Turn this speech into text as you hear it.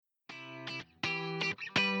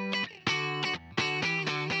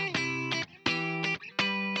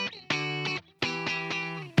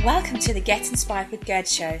Welcome to the Get Inspired with Gerd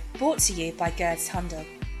show, brought to you by Gerd's Handel.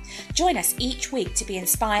 Join us each week to be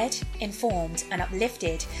inspired, informed and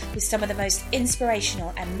uplifted with some of the most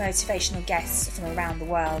inspirational and motivational guests from around the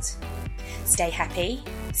world. Stay happy,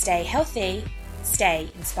 stay healthy, stay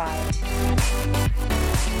inspired.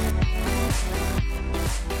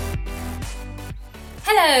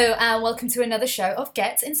 Hello and welcome to another show of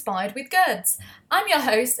Get Inspired with Gerds. I'm your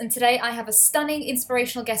host and today I have a stunning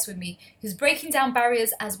inspirational guest with me who's breaking down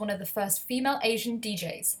barriers as one of the first female Asian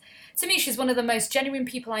DJs. To me, she's one of the most genuine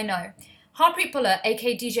people I know. Harpreet Bhullar,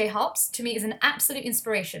 aka DJ Harpz, to me is an absolute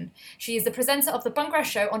inspiration. She is the presenter of the Bhangra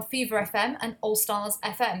Show on Fever FM and All Stars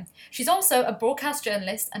FM. She's also a broadcast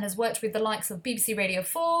journalist and has worked with the likes of BBC Radio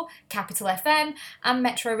 4, Capital FM and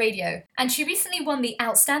Metro Radio. And she recently won the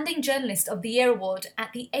Outstanding Journalist of the Year award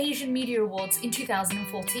at the Asian Media Awards in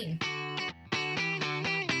 2014.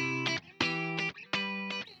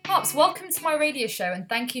 Harpz, welcome to my radio show and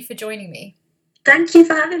thank you for joining me. Thank you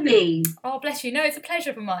for having me. Oh, bless you. No, it's a pleasure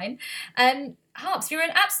of mine. Harpz, you're an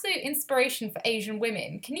absolute inspiration for Asian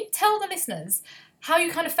women. Can you tell the listeners how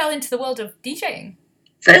you kind of fell into the world of DJing?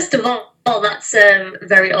 First of all, that's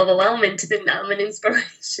very overwhelming to think that I'm an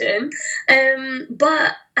inspiration.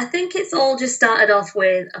 But I think it's all just started off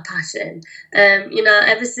with a passion.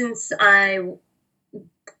 Ever since I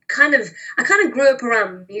kind of grew up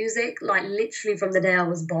around music, like literally from the day I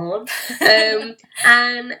was born.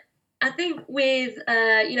 And I think with,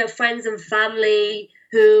 friends and family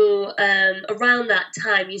who around that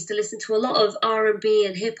time used to listen to a lot of R&B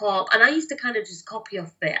and hip-hop, and I used to kind of just copy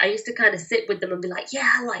off it. I used to kind of sit with them and be like, yeah,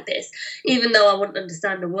 I like this, even though I wouldn't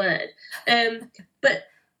understand a word. But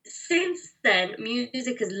since then,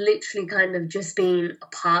 music has literally kind of just been a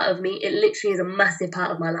part of me. It literally is a massive part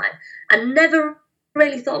of my life. I never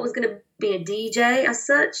really thought I was going to be a DJ as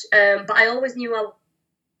such, but I always knew I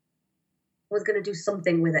was going to do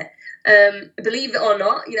something with it. Believe it or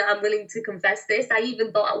not, I'm willing to confess this. I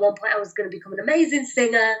even thought at one point I was going to become an amazing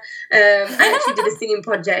singer. I actually did a singing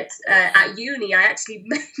project at uni. I actually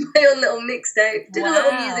made my own little mixtape, did a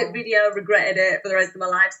little music video, regretted it for the rest of my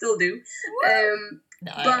life, still do.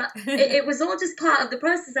 No. But it was all just part of the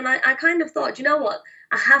process. And I kind of thought, you know what?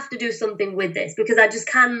 I have to do something with this because I just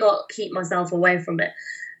cannot keep myself away from it.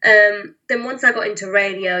 Then once I got into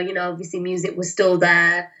radio, obviously music was still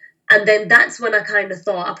there. And then that's when I kind of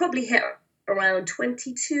thought, I probably hit around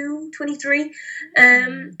 22, 23.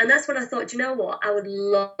 And that's when I thought, you know what? I would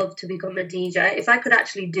love to become a DJ. If I could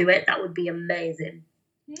actually do it, that would be amazing.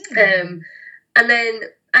 And then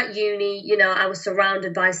at uni, I was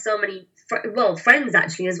surrounded by so many, friends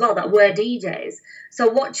actually as well that were DJs. So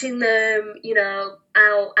watching them,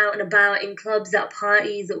 out and about in clubs, at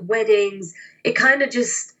parties, at weddings, it kind of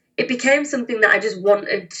just, it became something that I just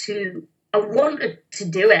wanted to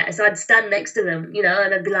do it. So I'd stand next to them,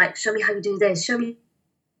 and I'd be like, show me how you do this, show me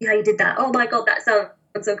how you did that. Oh my God, that sounds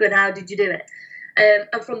so good. How did you do it?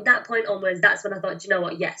 And from that point onwards, that's when I thought, you know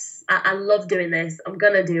what? Yes, I love doing this. I'm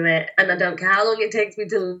going to do it. And I don't care how long it takes me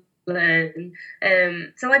to learn.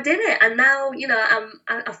 So I did it. And now,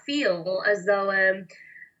 I feel as though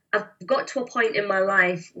I've got to a point in my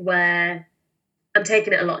life where I'm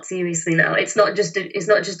taking it a lot seriously now. It's not just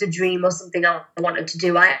a dream or something I wanted to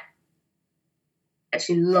do. I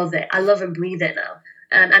actually love it. I love and breathe it now.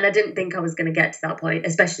 And I didn't think I was going to get to that point,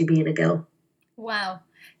 especially being a girl. Wow.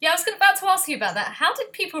 Yeah, I was about to ask you about that. How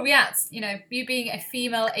did people react, you being a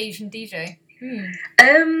female Asian DJ?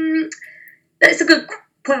 That's a good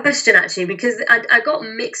question, actually, because I got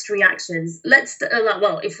mixed reactions.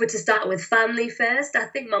 If we're to start with family first, I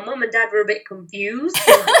think my mum and dad were a bit confused.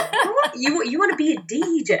 What? You want to be a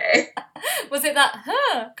DJ? Was it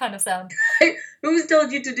that kind of sound? Who's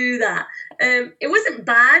told you to do that? It wasn't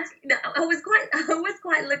bad. I was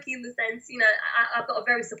quite lucky in the sense, I've got a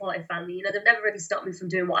very supportive family. They've never really stopped me from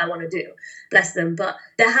doing what I want to do. Bless them. But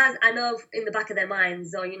I know in the back of their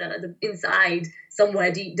minds, or the inside,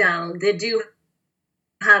 somewhere deep down, they do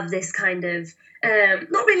have this kind of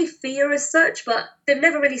not really fear as such, but they've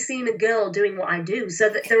never really seen a girl doing what I do, so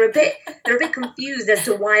they're a bit confused as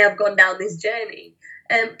to why I've gone down this journey.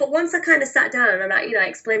 But once I kind of sat down and I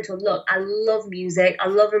explained to them, look, I love music, I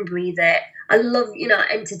love and breathe it, I love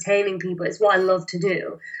entertaining people. It's what I love to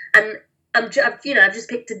do, and I've just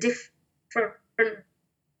picked a different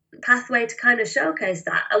pathway to kind of showcase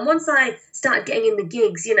that. And once I started getting in the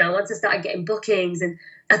gigs, once I started getting bookings, and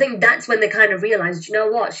I think that's when they kind of realised, you know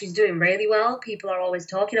what, she's doing really well. People are always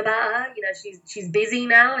talking about her. She's busy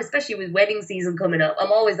now, especially with wedding season coming up.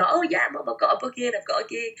 I'm always like, oh yeah, Mum, I've got a booking, I've got a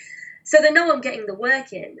gig. So they know I'm getting the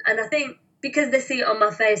work in. And I think because they see it on my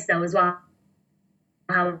face now as well,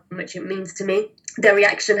 how much it means to me. Their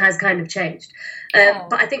reaction has kind of changed.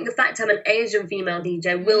 But I think the fact I'm an Asian female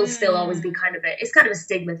DJ will still always be it's kind of a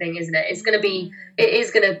stigma thing, isn't it? It is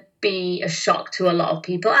going to be a shock to a lot of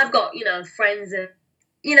people. I've got, friends and,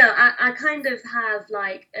 I kind of have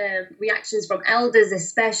like reactions from elders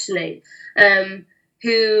especially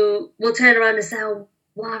who will turn around and say, oh,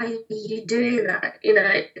 why are you doing that?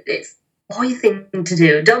 It's boy thing to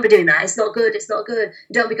do. Don't be doing that. It's not good. It's not good.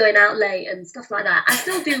 Don't be going out late and stuff like that. I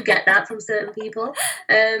still do get that from certain people.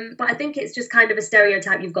 But I think it's just kind of a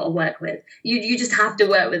stereotype you've got to work with. You just have to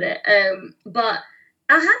work with it. But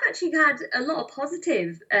I have actually had a lot of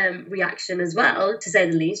positive reaction as well, to say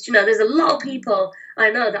the least. There's a lot of people I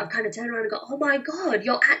know that I've kind of turned around and go, oh my God,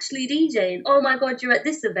 you're actually DJing. Oh my God, you're at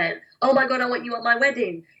this event. Oh my God, I want you at my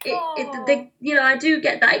wedding. I do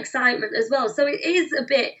get that excitement as well. So it is a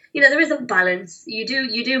bit, there is a balance. You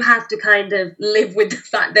do have to kind of live with the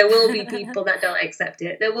fact there will be people that don't accept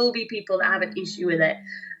it. There will be people that have an issue with it.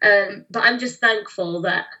 But I'm just thankful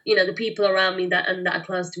that, the people around me that are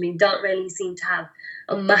close to me don't really seem to have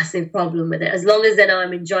a massive problem with it. As long as they know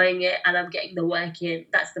I'm enjoying it and I'm getting the work in,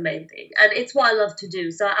 that's the main thing. And it's what I love to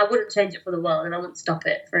do. So I wouldn't change it for the world, and I wouldn't stop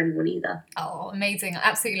it for anyone either. Oh, amazing. I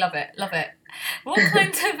absolutely love it. Love it. What kind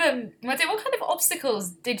of what kind of obstacles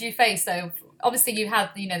did you face though? Obviously you had,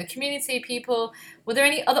 the community people. Were there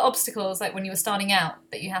any other obstacles like when you were starting out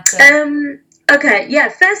that you had to Okay, yeah.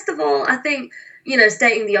 First of all, I think,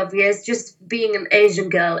 stating the obvious, just being an Asian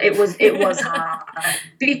girl, it was hard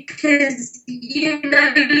because you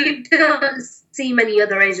don't see many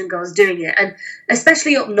other Asian girls doing it, and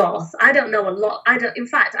especially up north, I don't know a lot. In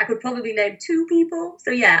fact, I could probably name 2 people. So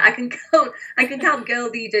yeah, I can count girl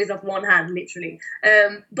DJs off one hand, literally.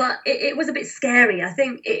 But it was a bit scary. I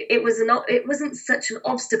think it wasn't such an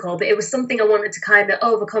obstacle, but it was something I wanted to kind of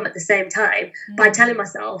overcome at the same time by telling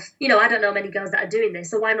myself, I don't know many girls that are doing this,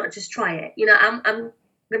 so why not just try it? I'm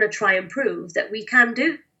going to try and prove that we can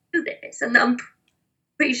do this, and I'm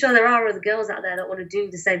pretty sure there are other girls out there that want to do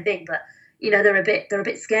the same thing, but they're a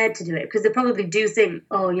bit scared to do it because they probably do think,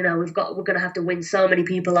 oh, we're going to have to win so many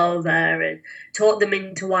people over and talk them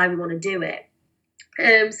into why we want to do it.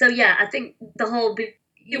 So yeah, I think the whole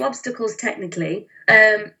few obstacles technically,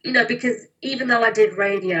 because even though I did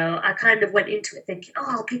radio, I kind of went into it thinking, oh,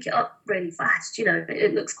 I'll pick it up really fast.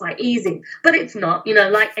 It looks quite easy, but it's not.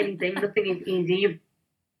 Like anything, nothing is easy. You've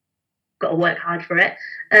got to work hard for it.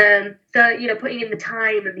 So, putting in the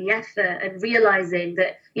time and the effort and realizing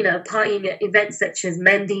that, partying at events such as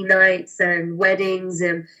Mendy nights and weddings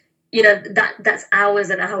and, that's hours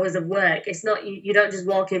and hours of work. It's not, you don't just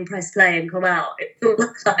walk in, press play and come out. It doesn't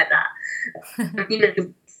look like that.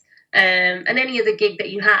 And any other gig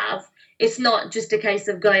that you have, it's not just a case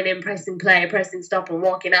of going in, pressing play, pressing stop, and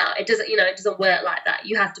walking out. It doesn't, it doesn't work like that.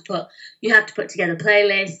 You have to put together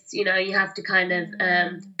playlists. You have to kind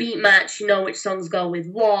of beat match. Which songs go with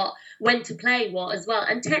what, when to play what as well,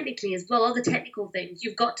 and technically as well, all the technical things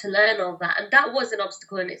you've got to learn all that. And that was an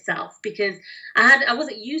obstacle in itself because I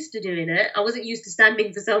wasn't used to doing it. I wasn't used to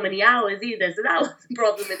standing for so many hours either, so that was a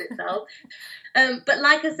problem in itself. But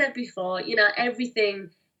like I said before,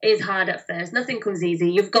 everything is hard at first. Nothing comes easy.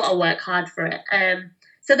 You've got to work hard for it.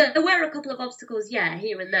 So there were a couple of obstacles, yeah,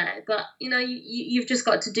 here and there. But, you've just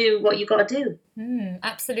got to do what you've got to do.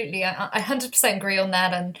 Absolutely. I 100% agree on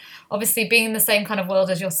that. And obviously being in the same kind of world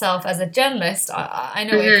as yourself as a journalist, I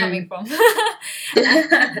know where you're coming from.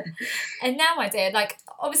 And now, my dear, like,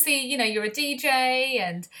 obviously, you're a DJ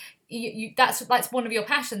and that's one of your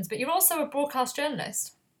passions, but you're also a broadcast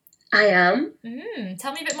journalist. I am.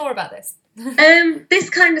 Tell me a bit more about this. This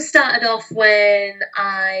kind of started off when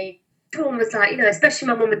everyone was like, especially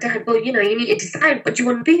my mum and dad, well, you need to decide what you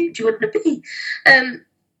want to be. What do you want to be? And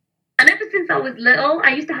ever since I was little,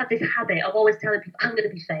 I used to have this habit of always telling people, I'm going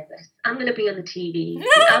to be famous. I'm going to be on the TV.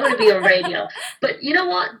 I'm going to be on radio. But you know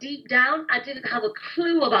what? Deep down, I didn't have a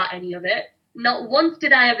clue about any of it. Not once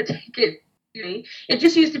did I ever take it. It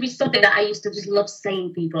just used to be something that I used to just love saying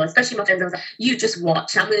to people, especially my friends. I was like, you just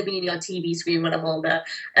watch, I'm going to be in your TV screen when I'm older.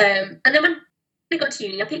 And then when I got to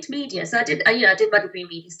uni, I picked media. So I did my degree in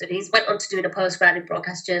media studies, went on to doing a postgrad in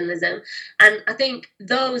broadcast journalism. And I think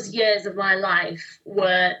those years of my life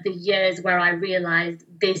were the years where I realised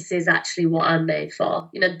this is actually what I'm made for.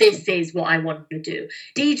 This is what I want to do.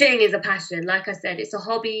 DJing is a passion. Like I said, it's a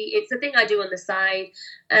hobby. It's a thing I do on the side.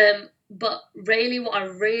 But really, what I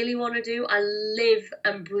really want to do, I live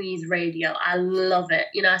and breathe radio. I love it.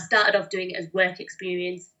 I started off doing it as work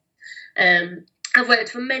experience. I've worked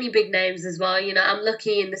for many big names as well. I'm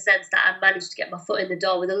lucky in the sense that I've managed to get my foot in the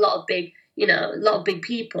door with a lot of big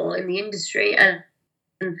people in the industry. And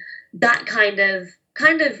that kind of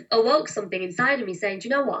kind of awoke something inside of me saying, do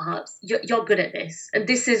you know what, Harpz, you're good at this, and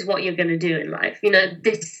this is what you're going to do in life. You know,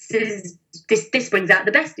 this brings out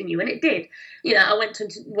the best in you, and it did. You know, I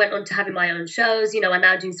went on to having my own shows. You know, I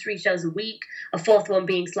now do 3 shows a week, a 4th one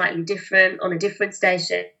being slightly different on a different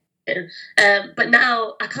station. But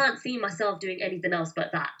now I can't see myself doing anything else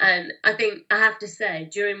but that. And I think I have to say,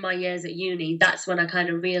 during my years at uni, that's when I kind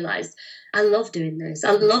of realised I love doing this.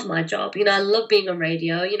 I love my job. You know, I love being on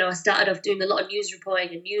radio. You know, I started off doing a lot of news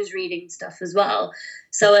reporting and news reading stuff as well.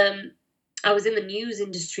 So I was in the news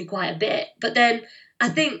industry quite a bit. But then I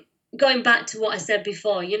think, going back to what I said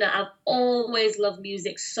before, you know, I've always loved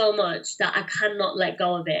music so much that I cannot let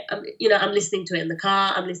go of it. I'm listening to it in the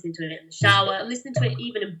car, I'm listening to it in the shower, I'm listening to it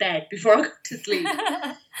even in bed before I go to sleep,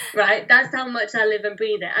 right? That's how much I live and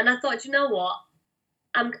breathe it. And I thought, you know what?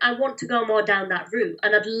 I want to go more down that route,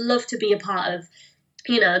 and I'd love to be a part of,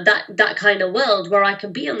 you know, that kind of world where I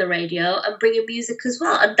can be on the radio and bring in music as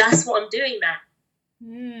well. And that's what I'm doing now.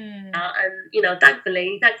 And you know,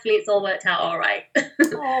 thankfully it's all worked out all right.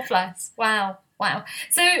 Oh, bless. Wow.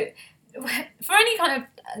 So for any kind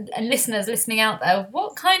of listeners listening out there,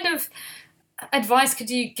 what kind of advice could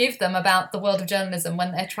you give them about the world of journalism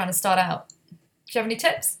when they're trying to start out? Do you have any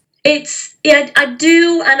tips? I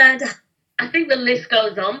do, and I think the list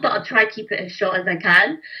goes on, but I'll try to keep it as short as I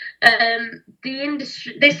can.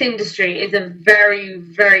 This industry is a very,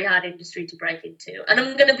 very hard industry to break into. And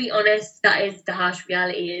I'm going to be honest, that is the harsh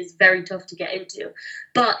reality. It is very tough to get into.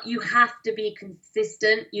 But you have to be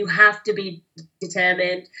consistent, you have to be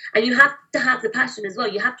determined, and you have to have the passion as well.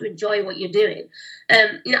 You have to enjoy what you're doing.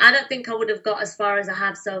 You know, I don't think I would have got as far as I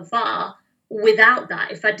have so far without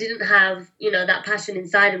that. If I didn't have, you know, that passion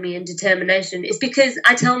inside of me and determination. It's because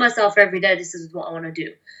I tell myself every day, this is what I want to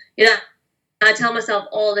do. You know, I tell myself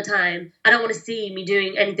all the time, I don't want to see me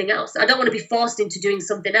doing anything else. I don't want to be forced into doing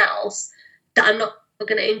something else that I'm not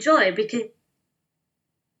going to enjoy, because,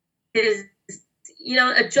 you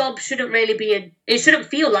know, a job shouldn't really be it shouldn't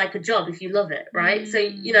feel like a job if you love it, right? So,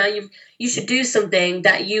 you know, you should do something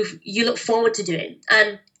that you look forward to doing,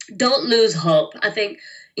 and don't lose hope. I think,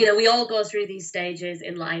 you know, we all go through these stages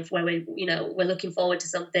in life where we're looking forward to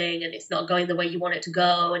something and it's not going the way you want it to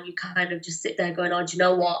go, and you kind of just sit there going, oh, do you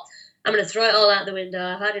know what? I'm going to throw it all out the window.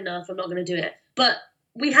 I've had enough. I'm not going to do it. But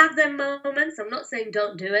we have them moments. I'm not saying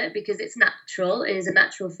don't do it, because it's natural. It is a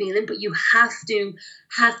natural feeling. But you have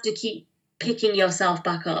to keep picking yourself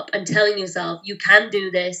back up and telling yourself you can do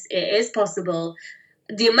this. It is possible.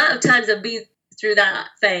 The amount of times I've been through that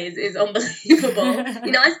phase is unbelievable.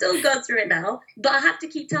 You know, I still go through it now, but I have to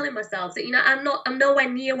keep telling myself that, you know, I'm nowhere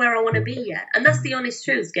near where I want to be yet. And that's the honest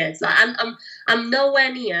truth, kids. Like, I'm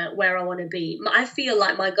nowhere near where I want to be. I feel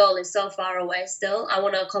like my goal is so far away still. I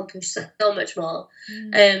want to accomplish so much more.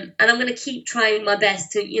 And I'm going to keep trying my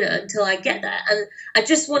best to, you know, until I get there. And I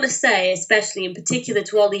just want to say, especially in particular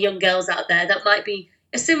to all the young girls out there that might be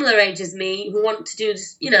a similar age as me, who want to do,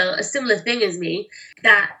 you know, a similar thing as me,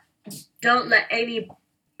 that don't let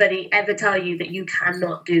anybody ever tell you that you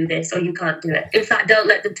cannot do this or you can't do it. In fact, don't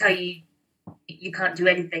let them tell you you can't do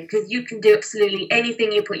anything, because you can do absolutely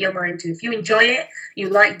anything you put your mind to. If you enjoy it, you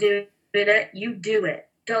like doing it, you do it.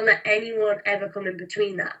 Don't let anyone ever come in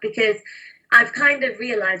between that, because I've kind of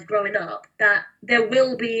realised growing up that there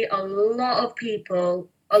will be a lot of people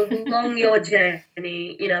along your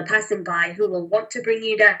journey, you know, passing by, who will want to bring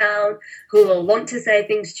you down, who will want to say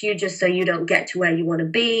things to you just so you don't get to where you want to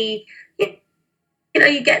be. You know,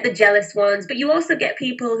 you get the jealous ones, but you also get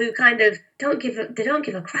people who kind of don't give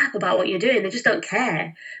a crap about what you're doing. They just don't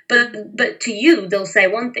care. But to you, they'll say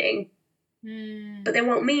one thing, but they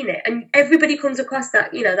won't mean it. And everybody comes across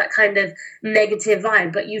that, you know, that kind of negative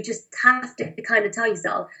vibe. But you just have to kind of tell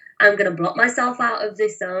yourself, I'm going to block myself out of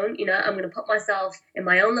this zone. You know, I'm going to put myself in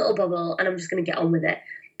my own little bubble, and I'm just going to get on with it.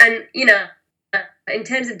 And, you know, in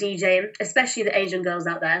terms of DJing, especially the Asian girls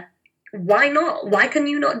out there, why not? Why can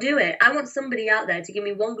you not do it? I want somebody out there to give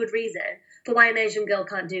me one good reason for why an Asian girl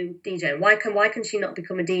can't do DJing. Why can she not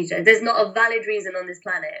become a DJ? There's not a valid reason on this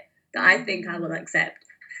planet that I think I will accept.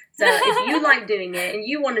 So if you like doing it and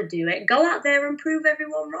you want to do it, go out there and prove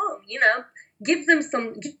everyone wrong. You know, give them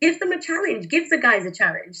a challenge. Give the guys a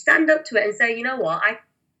challenge. Stand up to it and say, you know what, I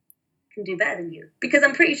can do better than you. Because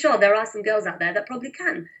I'm pretty sure there are some girls out there that probably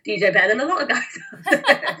can DJ better than a lot of guys out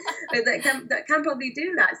there that can probably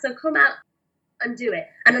do that. So come out and do it.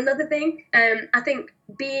 And another thing, I think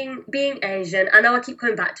being Asian, I know I keep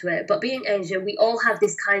coming back to it, but being Asian, we all have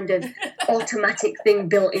this kind of automatic thing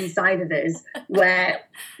built inside of us where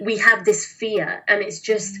we have this fear, and it's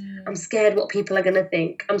just, I'm scared what people are going to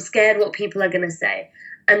think. I'm scared what people are going to say.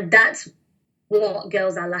 And that's what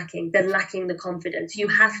girls are lacking. They're lacking the confidence. You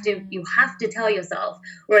have to tell yourself,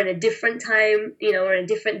 we're in a different time, we're in a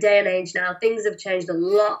different day and age now. Things have changed a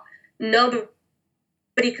lot. Nobody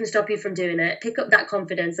can stop you from doing it. Pick up that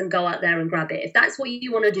confidence and go out there and grab it. If that's what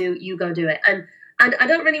you want to do, you go do it. And I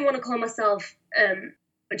don't really want to call myself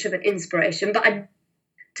much of an inspiration, but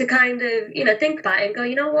to kind of, think about it and go,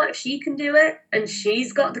 you know what, if she can do it and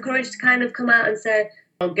she's got the courage to kind of come out and say,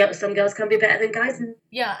 some girls can be better than guys.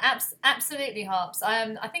 Yeah, absolutely, Harpz.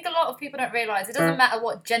 I think a lot of people don't realise it doesn't matter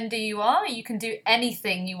what gender you are, you can do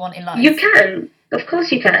anything you want in life. You can. Of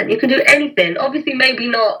course you can. You can do anything. Obviously, maybe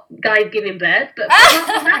not guys giving birth, but apart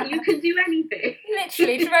from that, you can do anything.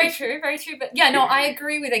 Literally, very true, very true. But yeah, no, I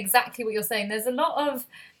agree with exactly what you're saying. There's a lot of...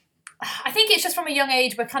 I think it's just from a young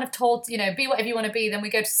age we're kind of told, be whatever you want to be. Then we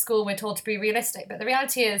go to school and we're told to be realistic. But the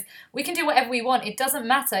reality is we can do whatever we want. It doesn't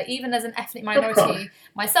matter, even as an ethnic minority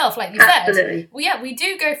myself, like you Absolutely. said. Well, yeah, we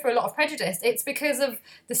do go through a lot of prejudice. It's because of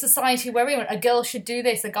the society we're in. A girl should do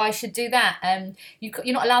this, a guy should do that.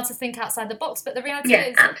 You're not allowed to think outside the box. But the reality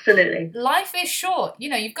is, absolutely, life is short.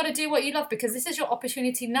 You've got to do what you love because this is your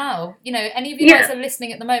opportunity now. Any of you guys are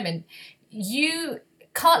listening at the moment, you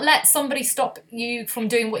can't let somebody stop you from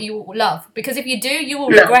doing what you love, because if you do, you will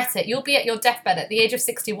regret it. You'll be at your deathbed at the age of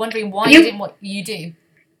 60 wondering why you didn't what you do.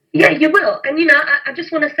 Yeah, you will. And I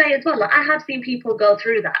just want to say as well, like, I have seen people go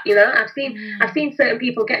through that. I've seen certain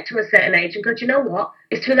people get to a certain age and go, do you know what,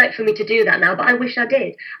 it's too late for me to do that now, but I wish I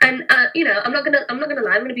did. And I'm not gonna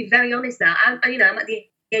lie, I'm gonna be very honest now. I'm at the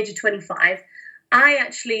age of 25. I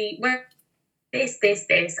actually went this,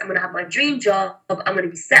 I'm going to have my dream job, I'm going to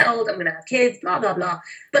be settled, I'm going to have kids, blah, blah, blah.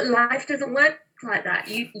 But life doesn't work like that.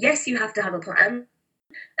 You have to have a plan,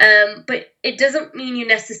 but it doesn't mean you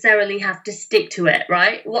necessarily have to stick to it,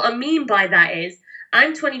 right? What I mean by that is,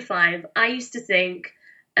 I'm 25, I used to think,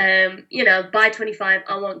 by 25,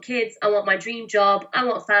 I want kids, I want my dream job, I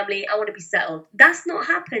want family, I want to be settled. That's not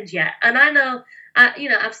happened yet. And I know,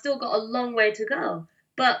 I've still got a long way to go.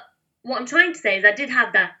 But what I'm trying to say is I did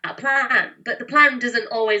have that plan, but the plan doesn't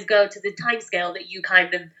always go to the timescale that you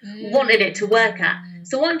kind of wanted it to work at.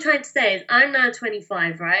 So what I'm trying to say is I'm now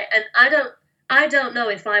 25, right? And I don't know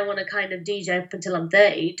if I want to kind of DJ up until I'm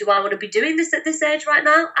 30. Do I want to be doing this at this age right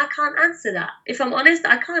now? I can't answer that. If I'm honest,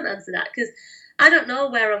 I can't answer that because I don't know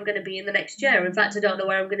where I'm going to be in the next year. In fact, I don't know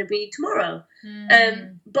where I'm going to be tomorrow.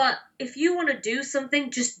 But if you want to do something,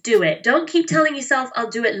 just do it. Don't keep telling yourself, I'll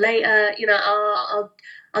do it later,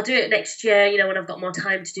 I'll do it next year, when I've got more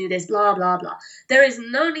time to do this, blah, blah, blah. There is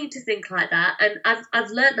no need to think like that. And I've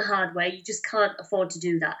learned the hard way. You just can't afford to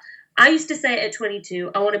do that. I used to say at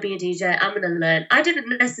 22, I want to be a DJ. I'm going to learn. I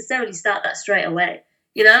didn't necessarily start that straight away.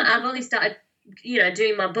 I've only started,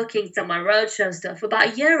 doing my bookings and my roadshow stuff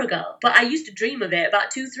about a year ago. But I used to dream of it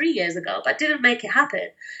about 2-3 years ago, but didn't make it happen.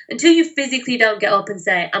 Until you physically don't get up and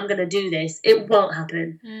say, I'm going to do this, it won't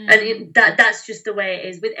happen. And that's just the way it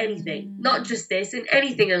is with anything. Not just this, in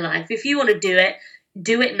anything in life. If you want to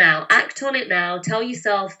do it now. Act on it now. Tell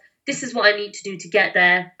yourself, this is what I need to do to get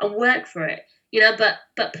there, and work for it.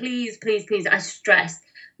 But please, please, please, I stress,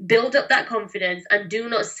 build up that confidence and do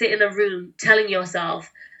not sit in a room telling yourself,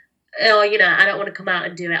 oh, I don't want to come out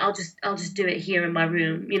and do it. I'll just do it here in my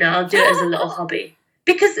room. I'll do it as a little hobby.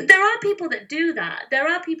 Because there are people that do that. There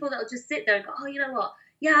are people that will just sit there and go, oh, you know what?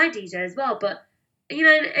 Yeah, I DJ as well. But,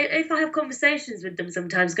 if I have conversations with them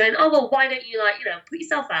sometimes going, oh, well, why don't you, put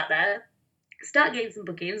yourself out there, start getting some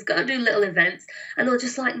bookings, go and do little events. And they're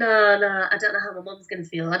just like, no, I don't know how my mum's going to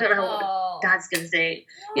feel. I don't know how what my dad's going to say.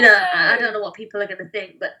 I don't know what people are going to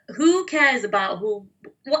think. But who cares about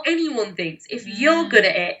what anyone thinks? If you're good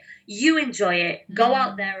at it, you enjoy it, go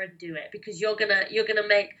out there and do it, because you're gonna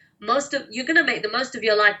make the most of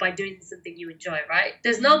your life by doing something you enjoy, right?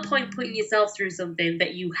 There's no point putting yourself through something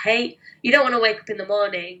that you hate. You don't want to wake up in the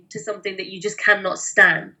morning to something that you just cannot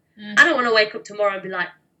stand. I don't want to wake up tomorrow and be like,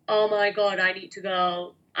 oh my God, I need to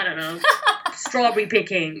go, I don't know, strawberry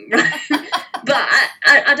picking, right? But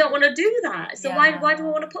I don't want to do that. So why do I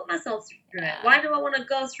want to put myself through it? Why do I want to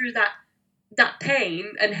go through that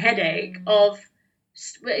pain and headache of,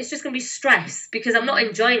 it's just going to be stress, because I'm not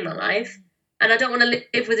enjoying my life, and I don't want to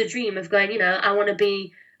live with a dream of going, I want to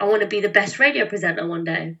be the best radio presenter one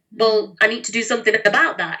day. Well, I need to do something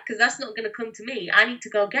about that, because that's not going to come to me. I need to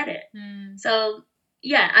go get it. So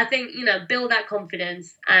yeah, I think, build that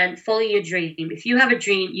confidence and follow your dream. If you have a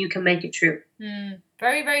dream, you can make it true.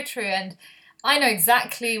 Very, very true. And I know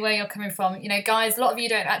exactly where you're coming from. Guys, a lot of you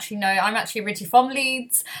don't actually know, I'm actually originally from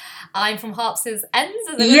Leeds. I'm from Harpz's ends,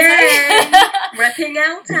 as I would say. Repping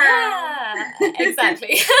out town. Yeah,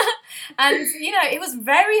 exactly. And, it was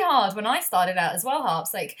very hard when I started out as well,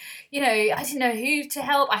 Harpz. Like, I didn't know who to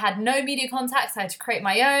help. I had no media contacts. I had to create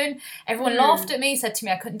my own. Everyone laughed at me, said to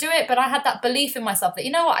me I couldn't do it. But I had that belief in myself that,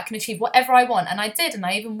 I can achieve whatever I want. And I did. And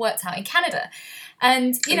I even worked out in Canada.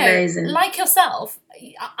 And, Amazing. like yourself,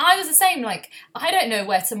 I was the same. Like, I don't know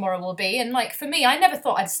where tomorrow will be. And, like, for me, I never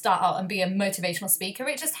thought I'd start out and be a motivational speaker.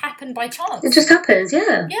 It just happened by chance. It just happens,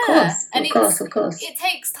 yeah. Yeah. Of course. It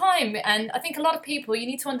takes time. And I think a lot of people, you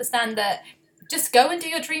need to understand that just go and do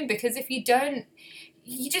your dream, because if you don't,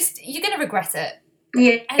 you're going to regret it.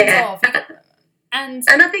 Yeah. End of. And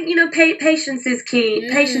I think, patience is key.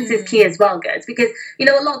 Patience is key as well, guys, because, a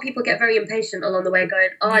lot of people get very impatient along the way going,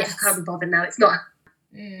 I just can't be bothered now. It's not happening.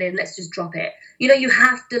 Let's just drop it. You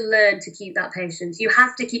have to learn to keep that patience. You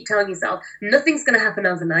have to keep telling yourself nothing's going to happen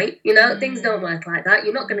overnight. Things don't work like that.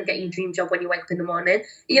 You're not going to get your dream job when you wake up in the morning.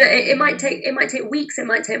 It might take weeks, it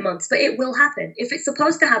might take months, but it will happen. If it's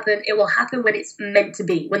supposed to happen, it will happen when it's meant to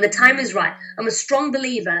be, when the time is right. I'm a strong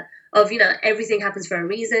believer of, everything happens for a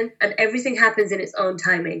reason and everything happens in its own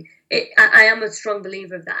timing. I am a strong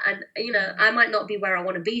believer of that. And, I might not be where I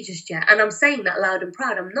want to be just yet. And I'm saying that loud and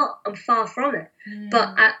proud. I'm not. I'm far from it.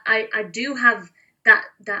 But I do have that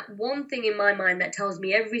one thing in my mind that tells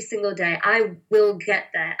me every single day I will get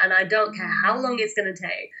there. And I don't care how long it's going to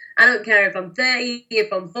take. I don't care if I'm 30,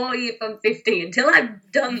 if I'm 40, if I'm 50. Until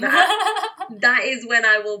I've done that, that is when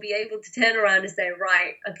I will be able to turn around and say,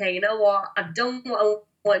 right, okay, you know what? I've done what I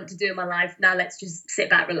want to do in my life. Now let's just sit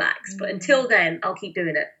back, relax. But until then, I'll keep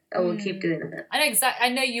doing it. I will keep doing it. I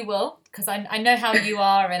know you will, because I know how you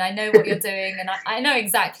are and I know what you're doing, and I know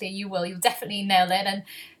exactly you will. You'll definitely nail it. And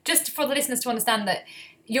just for the listeners to understand that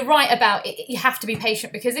you're right about it, you have to be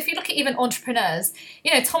patient, because if you look at even entrepreneurs,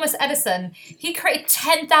 Thomas Edison, he created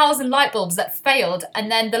 10,000 light bulbs that failed,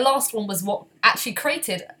 and then the last one was what actually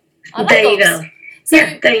created our light bulbs. There you go. So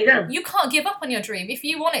there you go. You can't give up on your dream. If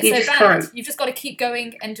you want it You so bad, can't. you've just got to keep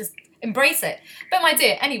going and just embrace it. But my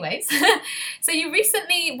dear, anyways, so you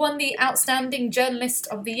recently won the Outstanding Journalist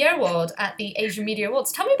of the Year award at the Asian Media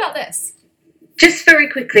Awards. Tell me about this. Just very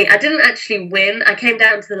quickly, I didn't actually win. I came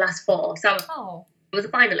down to the last 4, so I was a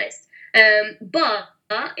finalist. But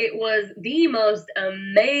it was the most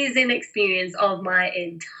amazing experience of my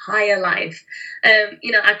entire life.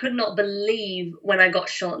 I could not believe when I got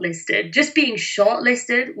shortlisted. Just being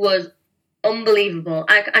shortlisted was unbelievable.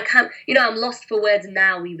 I can't, I'm lost for words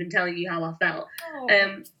now, even telling you how I felt.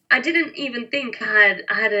 I didn't even think I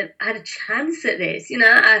had a chance at this.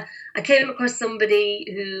 I came across somebody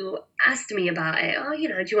who asked me about it. Do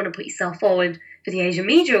you want to put yourself forward for the Asian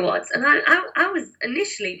Media Awards? And I was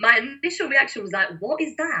my initial reaction was like, what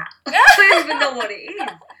is that? I don't even know what it is.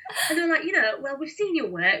 And they're like, well, we've seen your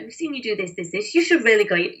work, we've seen you do this. You should really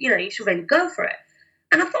go, you should really go for it.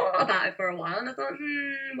 And I thought about it for a while, and I thought,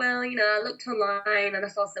 I looked online and I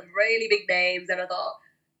saw some really big names, and I thought,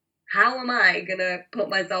 how am I going to put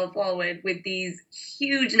myself forward with these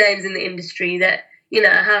huge names in the industry that,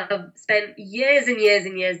 have spent years and years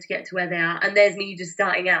and years to get to where they are, and there's me just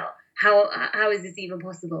starting out. How is this even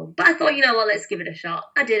possible? But I thought, let's give it a shot.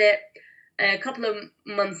 I did it. A couple of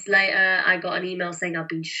months later, I got an email saying I've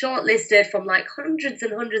been shortlisted from like hundreds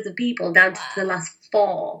and hundreds of people down to the last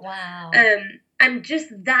 4. Wow. And just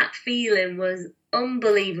that feeling was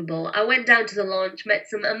unbelievable. I went down to the launch, met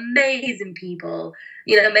some amazing people,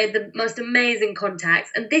 made the most amazing contacts.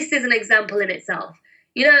 And this is an example in itself.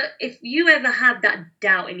 If you ever have that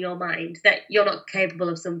doubt in your mind that you're not capable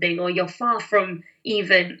of something, or you're far from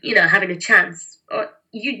even, having a chance, or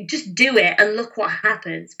you just do it and look what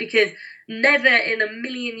happens. Because never in a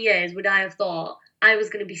million years would I have thought I was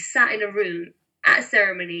going to be sat in a room at a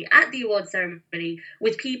ceremony, at the award ceremony,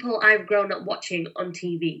 with people I've grown up watching on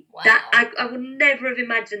TV. Wow. That I would never have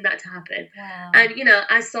imagined that to happen. Wow. And,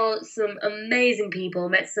 I saw some amazing people,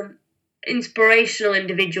 met some inspirational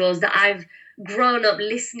individuals that I've grown up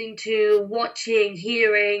listening to, watching,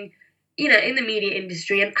 hearing, in the media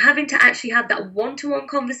industry, and having to actually have that one-to-one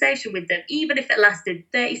conversation with them, even if it lasted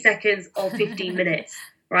 30 seconds or 15 minutes,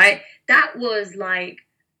 right? That was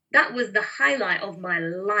the highlight of my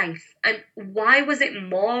life. And why was it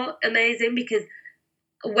more amazing? Because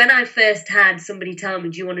when I first had somebody tell me,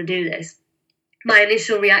 do you want to do this? My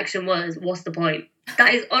initial reaction was, what's the point?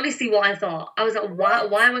 That is honestly what I thought. I was like,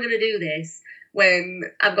 why am I going to do this when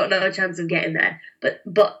I've got no chance of getting there? But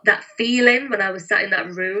that feeling when I was sat in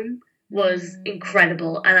that room was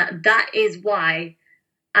incredible. And that is why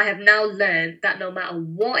I have now learned that no matter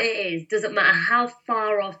what it is, doesn't matter how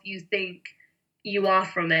far off you think you are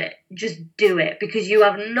from it, just do it, because you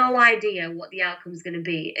have no idea what the outcome is going to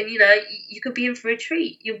be. And you could be in for a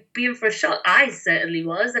treat, you'd be in for a shock. I certainly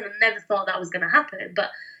was, and I never thought that was going to happen, but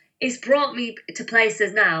it's brought me to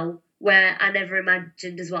places now where I never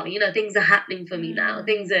imagined as well. You know, things are happening for me now.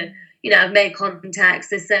 Things are, you know, I've made contacts.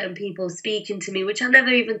 There's certain people speaking to me, which I never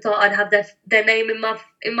even thought I'd have their name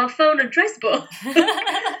in my phone address book.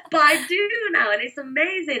 But I do now, and it's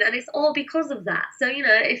amazing, and it's all because of that. So, you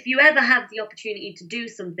know, if you ever have the opportunity to do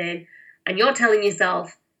something and you're telling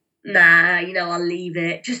yourself, nah, you know, I'll leave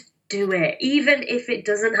it, just do it. Even if it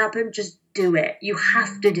doesn't happen, just do it. You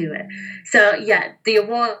have to do it. So, yeah, the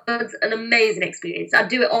awards, an amazing experience. I'd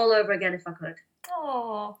do it all over again if I could.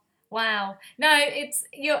 Oh, wow. No,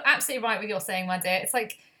 you're absolutely right with your saying, my dear. It's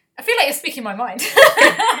like, I feel like you're speaking my mind.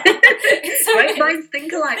 So Great minds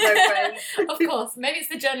think alike, my friends. Of course. Maybe it's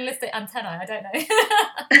the journalistic antennae, I don't know.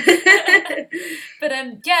 But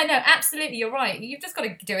yeah, no, absolutely, you're right. You've just got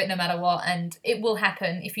to do it no matter what, and it will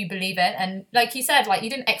happen if you believe it. And like you said, like, you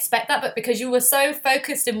didn't expect that, but because you were so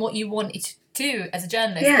focused in what you wanted to do as a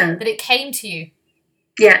journalist, that it came to you.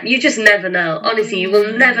 Yeah, you just never know. Honestly, you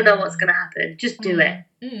will never know what's going to happen. Just do it.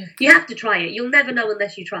 You have to try it. You'll never know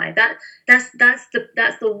unless you try. That's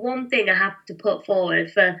the one thing I have to put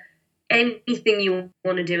forward for anything you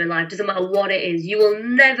want to do in life. Doesn't matter what it is. You will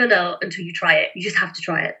never know until you try it. You just have to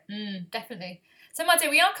try it. Definitely. So, Maddy,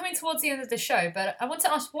 we are coming towards the end of the show, but I want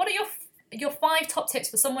to ask, what are your 5 top tips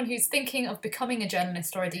for someone who's thinking of becoming a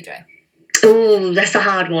journalist or a DJ? Ooh, that's a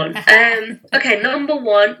hard one. Okay, number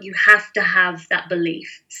 1, you have to have that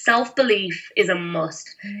belief. Self-belief is a must.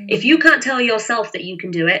 If you can't tell yourself that you can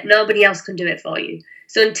do it, nobody else can do it for you.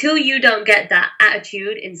 So until you don't get that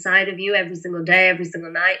attitude inside of you every single day, every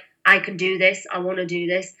single night, I can do this, I want to do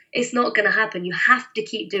this, it's not going to happen. You have to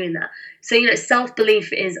keep doing that. So, you know,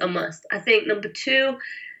 self-belief is a must. I think number 2,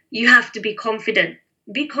 you have to be confident.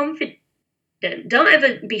 Be confident. Don't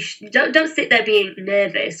ever don't sit there being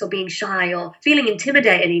nervous or being shy or feeling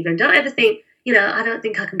intimidated even. Don't ever think, you know, I don't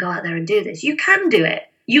think I can go out there and do this. You can do it.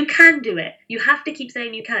 You can do it. You have to keep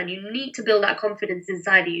saying you can. You need to build that confidence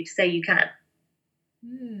inside of you to say you can.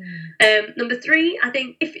 Number 3, I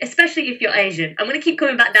think, especially if you're Asian, I'm going to keep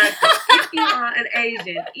coming back down to it. If you are an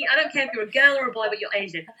Asian, I don't care if you're a girl or a boy, but you're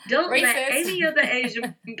Asian. Don't let any other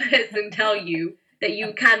Asian person tell you that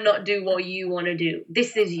you cannot do what you want to do.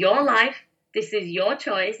 This is your life. This is your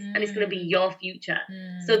choice, and it's going to be your future.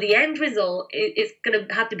 So the end result is going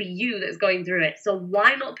to have to be you that's going through it. So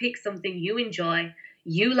why not pick something you enjoy,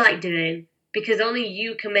 you like doing, because only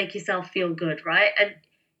you can make yourself feel good, right? And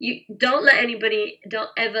you don't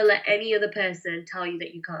ever let any other person tell you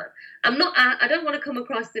that you can't. I don't want to come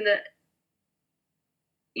across in a,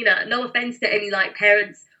 you know, no offense to any like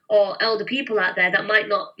parents or elder people out there that might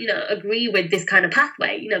not, you know, agree with this kind of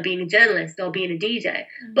pathway, you know, being a journalist or being a DJ.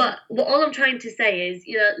 But all I'm trying to say is,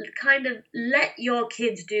 you know, kind of let your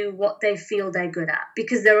kids do what they feel they're good at,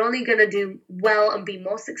 because they're only going to do well and be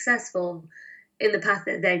more successful in the path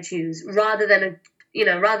that they choose, rather than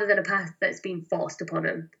a path that's been forced upon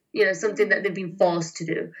them, you know, something that they've been forced to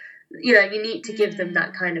do. You know, you need to give them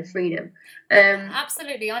that kind of freedom.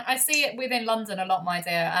 Absolutely. I see it within London a lot, my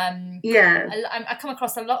dear. I come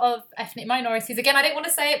across a lot of ethnic minorities. Again, I didn't want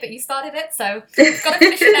to say it, but you started it, so I've got to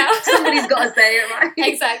finish it now. Somebody's got to say it, right?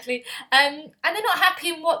 Exactly. And they're not happy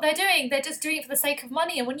in what they're doing. They're just doing it for the sake of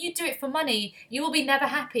money. And when you do it for money, you will be never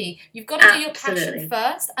happy. You've got to do your passion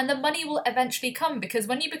first, and the money will eventually come, because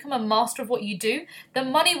when you become a master of what you do, the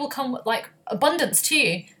money will come like abundance to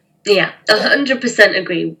you. Yeah, 100%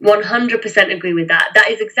 agree. 100% agree with that.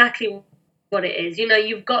 That is exactly what it is. You know,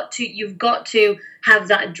 you've got to have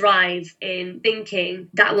that drive in thinking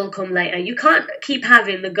that will come later. You can't keep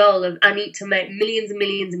having the goal of, I need to make millions and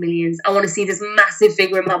millions and millions. I want to see this massive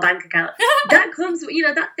figure in my bank account. That comes, you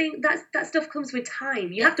know, that stuff comes with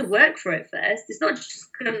time. You have to work for it first. It's not just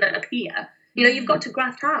going to appear. You know, you've got to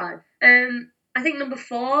graft hard. I think number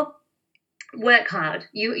 4, work hard.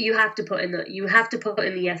 You have to put in the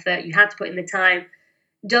effort. You have to put in the time.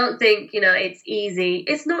 Don't think, you know, it's easy.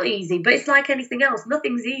 It's not easy, but it's like anything else.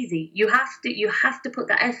 Nothing's easy. You have to put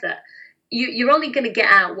that effort. You're only going to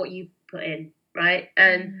get out what you put in, right?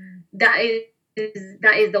 And that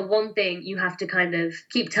is the one thing you have to kind of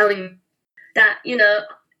keep telling, that, you know,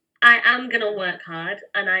 I am going to work hard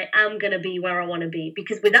and I am going to be where I want to be,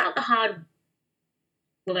 because without the hard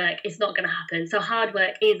work, it's not going to happen. So hard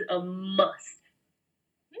work is a must.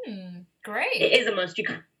 Great. It is a must. You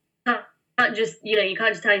can't just, you know, you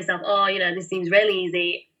can't just tell yourself, oh, you know, this seems really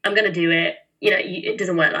easy, I'm going to do it. You know, it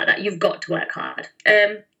doesn't work like that. You've got to work hard.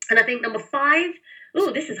 And I think number 5,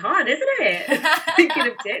 this is hard, isn't it? Thinking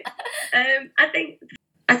of tips.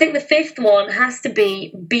 I think the 5th one has to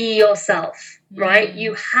be yourself, right?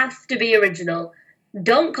 You have to be original.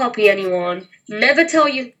 Don't copy anyone. Never tell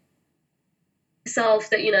yourself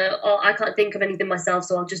that, oh, I can't think of anything myself,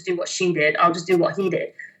 so I'll just do what she did. I'll just do what he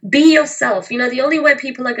did. Be yourself. The only way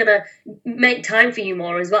people are going to make time for you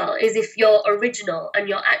more as well is if you're original and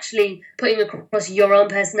you're actually putting across your own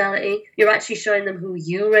personality. You're actually showing them who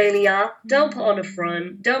you really are. Don't put on a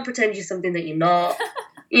front. Don't pretend you're something that you're not.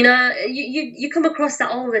 You come across that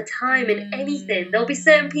all the time in anything. There'll be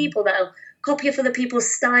certain people that'll copy you for the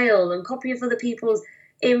people's style and copy you for the people's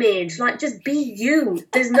image. Like, just be you.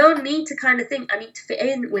 There's no need to kind of think I need to fit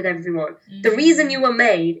in with everyone. The reason you were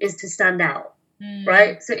made is to stand out,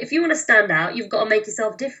 right? So if you want to stand out, you've got to make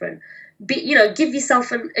yourself different. Give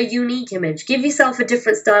yourself a unique image. Give yourself a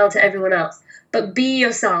different style to everyone else. But be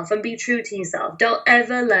yourself and be true to yourself. Don't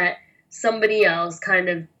ever let somebody else kind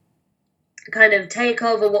of take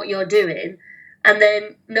over what you're doing, and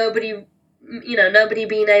then nobody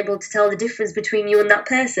being able to tell the difference between you and that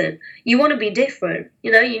person. You want to be different.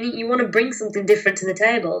 You want to bring something different to the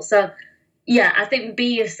table. So yeah, I think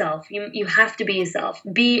be yourself. You have to be yourself.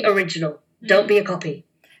 Be original. Don't be a copy.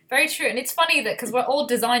 Very true. And it's funny that because we're all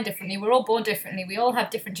designed differently, we're all born differently, we all have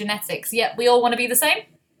different genetics, yet we all want to be the same.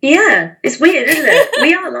 Yeah, it's weird, isn't it?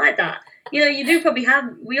 We are like that.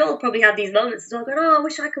 We all probably have these moments as well, going, oh, I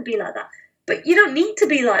wish I could be like that. But you don't need to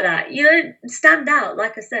be like that. Stand out,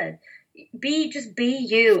 like I said. Just be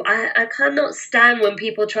you. I cannot stand when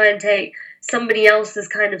people try and take somebody else's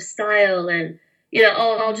kind of style and,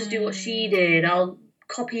 oh, I'll just do what she did. I'll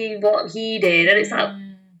copy what he did. And it's like,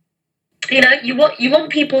 you want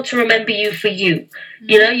people to remember you for you.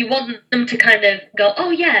 You want them to kind of go, oh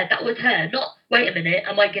yeah, that was her. Not, wait a minute,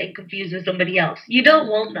 am I getting confused with somebody else? You don't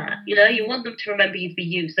want that. You want them to remember you for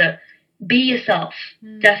you. So be yourself.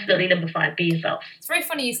 Definitely number 5, be yourself. It's very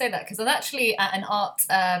funny you say that, because I was actually at an art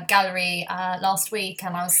gallery last week,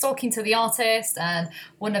 and I was talking to the artist and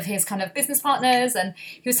one of his kind of business partners, and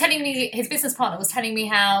he was telling me, his business partner was telling me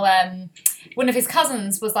how one of his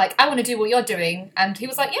cousins was like, I want to do what you're doing, and he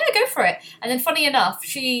was like, yeah, go for it. And then funny enough,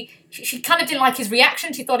 she kind of didn't like his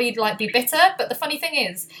reaction. She thought he'd like be bitter, but the funny thing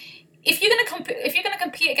is, if you're gonna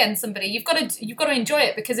compete against somebody, you've got to enjoy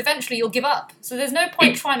it, because eventually you'll give up. So there's no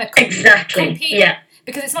point trying to compete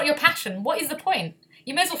because it's not your passion. What is the point?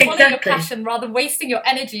 You may as well follow your passion rather than wasting your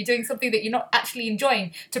energy doing something that you're not actually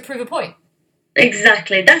enjoying to prove a point.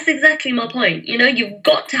 Exactly. That's exactly my point. You've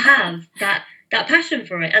got to have that passion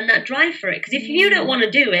for it and that drive for it. Because if you don't want to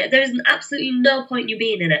do it, there is absolutely no point you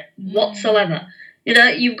being in it whatsoever.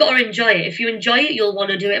 You've got to enjoy it. If you enjoy it, you'll want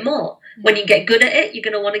to do it more. When you get good at it, you're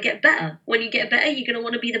going to want to get better. When you get better, you're going to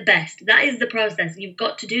want to be the best. That is the process. You've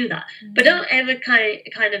got to do that. But don't ever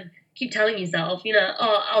kind of keep telling yourself,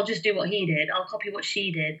 oh, I'll just do what he did. I'll copy what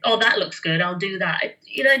she did. Oh, that looks good. I'll do that.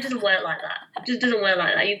 It doesn't work like that. It just doesn't work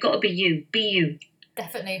like that. You've got to be you. Be you.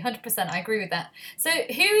 Definitely, 100%. I agree with that. So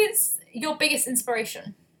who is your biggest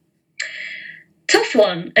inspiration? Tough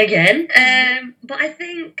one, again. But I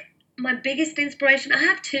think my biggest inspiration, I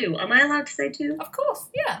have 2. Am I allowed to say 2? Of course,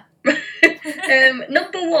 yeah.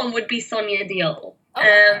 Number 1 would be Sonia Diol.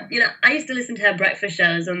 I used to listen to her breakfast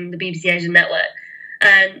shows on the BBC Asian Network,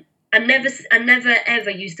 and I never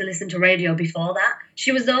ever used to listen to radio before that.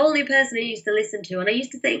 She was the only person I used to listen to, and I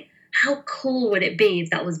used to think, how cool would it be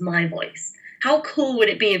if that was my voice? How cool would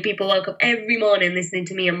it be if people woke up every morning listening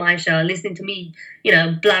to me on my show, listening to me,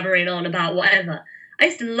 blabbering on about whatever? I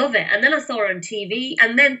used to love it. And then I saw her on TV,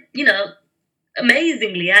 and then,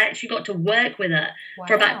 amazingly, I actually got to work with her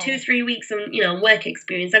for about 2-3 weeks on, work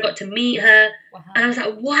experience. I got to meet her, and I was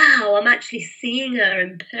like, wow, I'm actually seeing her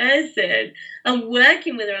in person. I'm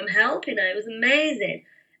working with her, I'm helping her. It was amazing.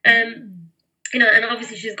 And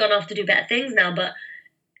obviously she's gone off to do better things now, but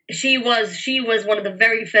she was one of the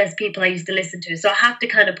very first people I used to listen to. So I have to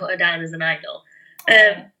kind of put her down as an idol.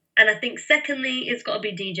 And I think secondly, it's got to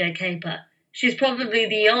be DJ Caper. She's probably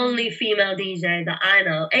the only female DJ that I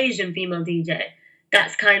know, Asian female DJ,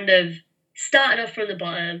 that's kind of started off from the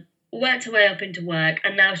bottom, worked her way up into work,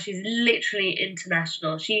 and now she's literally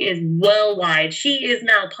international. She is worldwide. She is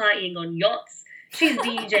now partying on yachts. She's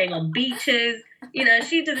DJing on beaches.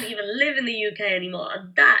 She doesn't even live in the UK anymore,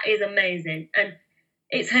 and that is amazing. And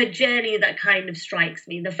it's her journey that kind of strikes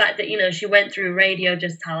me. The fact that, she went through radio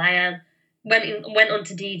just how I am, went on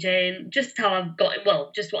to DJing, just how I've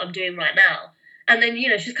got, just what I'm doing right now. And then,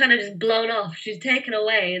 she's kind of just blown off. She's taken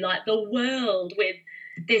away, like, the world with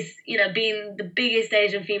this, being the biggest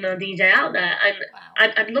Asian female DJ out there.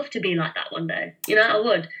 And I'd love to be like that one day. I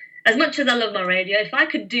would. As much as I love my radio, if I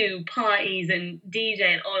could do parties and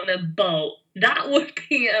DJing on a boat, that would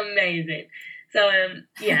be amazing. So,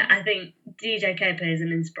 I think DJ Caper is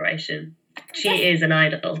an inspiration. She is an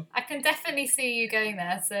idol. I can definitely see you going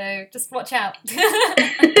there, so just watch out.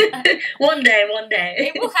 One day.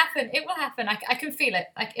 It will happen. I can feel it.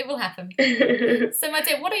 It will happen. So, my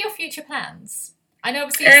dear, what are your future plans? I know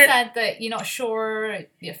obviously you said that you're not sure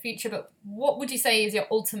your future, but what would you say is your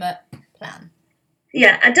ultimate plan?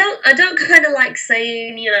 Yeah, I don't kind of like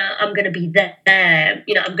saying, I'm going to be there,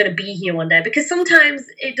 I'm going to be here one day, because sometimes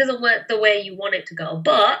it doesn't work the way you want it to go.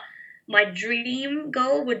 But my dream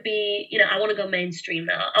goal would be, I want to go mainstream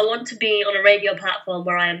now. I want to be on a radio platform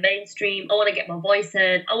where I am mainstream. I want to get my voice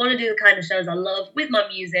heard. I want to do the kind of shows I love with my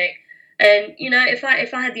music. And, if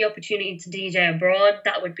I had the opportunity to DJ abroad,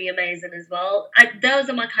 that would be amazing as well. Those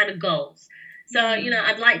are my kind of goals. So,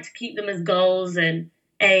 I'd like to keep them as goals and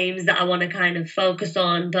aims that I want to kind of focus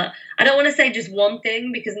on, but I don't want to say just one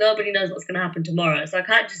thing, because nobody knows what's going to happen tomorrow. So I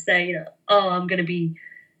can't just say, I'm going to be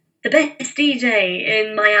the best DJ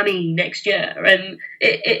in Miami next year, and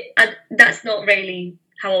that's not really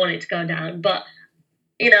how I want it to go down. But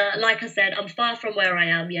like I said, I'm far from where I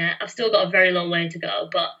am yet. I've still got a very long way to go,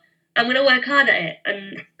 but I'm going to work hard at it,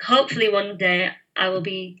 and hopefully one day I will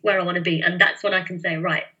be where I want to be, and that's when I can say,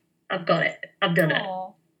 right, I've got it, I've done it.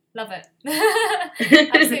 Love it.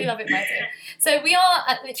 Absolutely love it, my dear. So we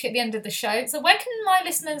are literally at the end of the show. So where can my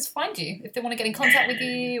listeners find you if they want to get in contact with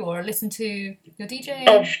you or listen to your DJ?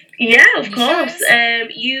 Of course.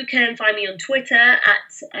 You can find me on Twitter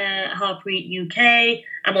at Harpz UK.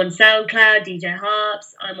 I'm on SoundCloud, DJ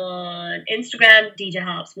Harpz. I'm on Instagram, DJ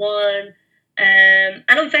Harpz1. And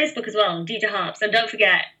on Facebook as well, DJ Harpz. And don't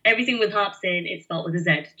forget, everything with Harpz in, it's spelled with a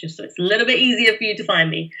Z, just so it's a little bit easier for you to find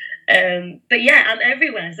me. But yeah, I'm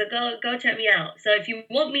everywhere, so go check me out. So if you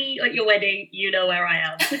want me at your wedding, you know where I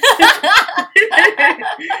am.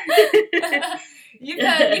 You've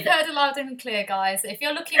heard it loud and clear, guys. If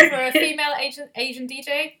you're looking for a female Asian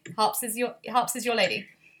DJ, Harpz is your lady.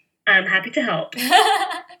 I'm happy to help.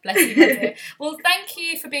 Bless you, my dear. Well, thank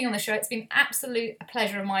you for being on the show. It's been absolute a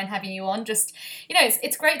pleasure of mine having you on. Just,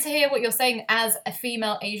 it's great to hear what you're saying as a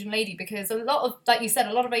female Asian lady, because a lot of, like you said,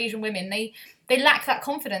 a lot of Asian women, they lack that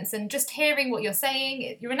confidence, and just hearing what you're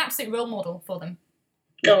saying, you're an absolute role model for them.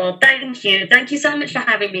 Oh, thank you. Thank you so much for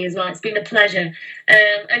having me as well. It's been a pleasure.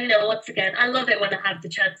 And, once again, I love it when I have the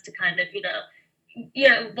chance to kind of,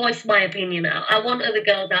 voice my opinion out. I want other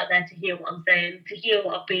girls out there to hear what I'm saying, to hear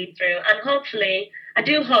what I've been through. And hopefully, I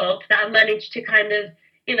do hope that I've managed to kind of,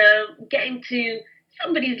 get into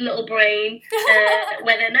somebody's little brain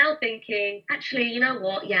where they're now thinking, actually, you know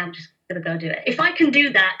what? Yeah, I'm just going to go do it. If I can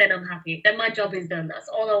do that, then I'm happy. Then my job is done. That's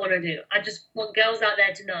all I want to do. I just want girls out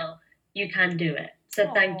there to know you can do it.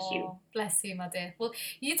 So thank you. Bless you, my dear. Well,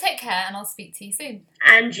 you take care, and I'll speak to you soon.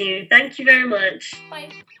 And you. Thank you very much.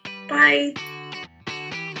 Bye. Bye.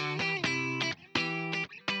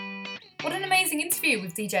 What an amazing interview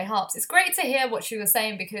with DJ Harpz. It's great to hear what she was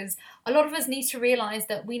saying, because a lot of us need to realise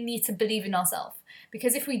that we need to believe in ourselves,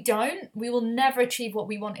 because if we don't, we will never achieve what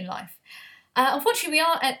we want in life. Unfortunately, we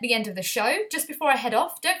are at the end of the show. Just before I head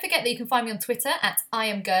off, don't forget that you can find me on Twitter at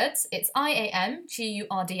IamGurds. It's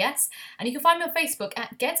IamGurds. And you can find me on Facebook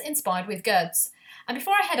at Get Inspired with Gurds. And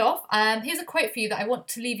before I head off, here's a quote for you that I want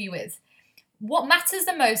to leave you with. What matters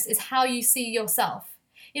the most is how you see yourself.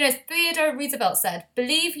 As Theodore Roosevelt said,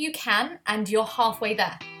 believe you can and you're halfway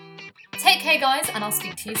there. Take care, guys, and I'll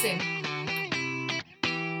speak to you soon.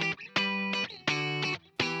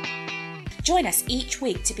 Join us each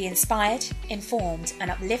week to be inspired, informed and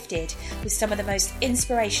uplifted with some of the most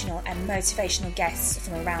inspirational and motivational guests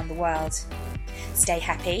from around the world. Stay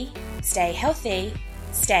happy, stay healthy,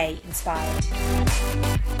 stay inspired.